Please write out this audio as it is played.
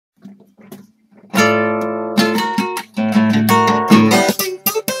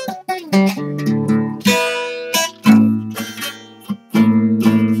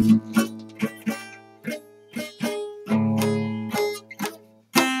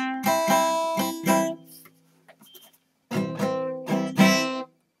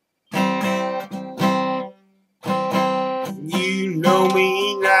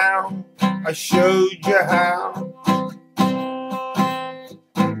I showed you how.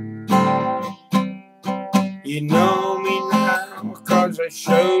 You know me now, 'cause I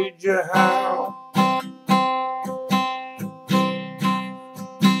showed you how.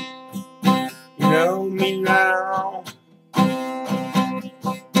 You know me now.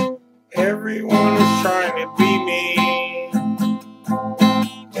 Everyone is trying to be me.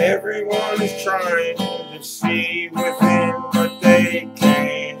 Everyone is trying to see within, but they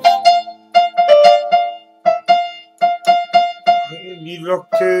can't. You look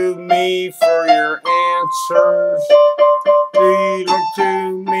to me for your answers. Do you look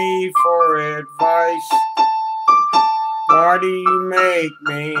to me for advice? Why do you make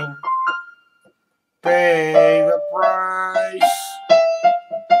me pay the price?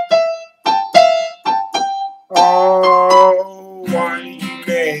 Oh, why do you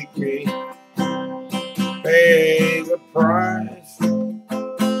make me pay the price?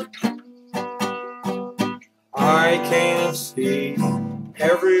 I can't see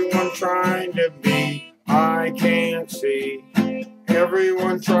everyone trying to be. I can't see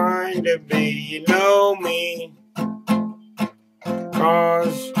everyone trying to be. You know me,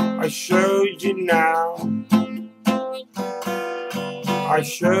 'cause I showed you now. I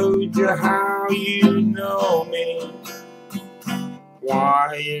showed you how. You know me.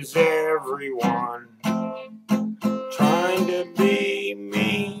 Why is everyone trying to be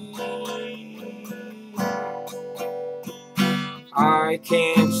me? I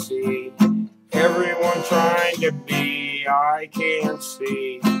can't see everyone trying to be. I can't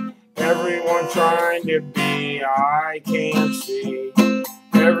see everyone trying to be. I can't see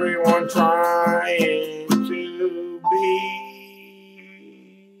everyone trying to be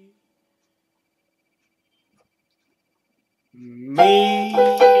me.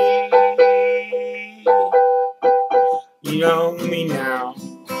 You know me now,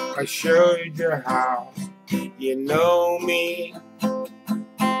 I showed you how. You know me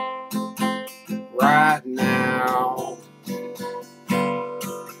right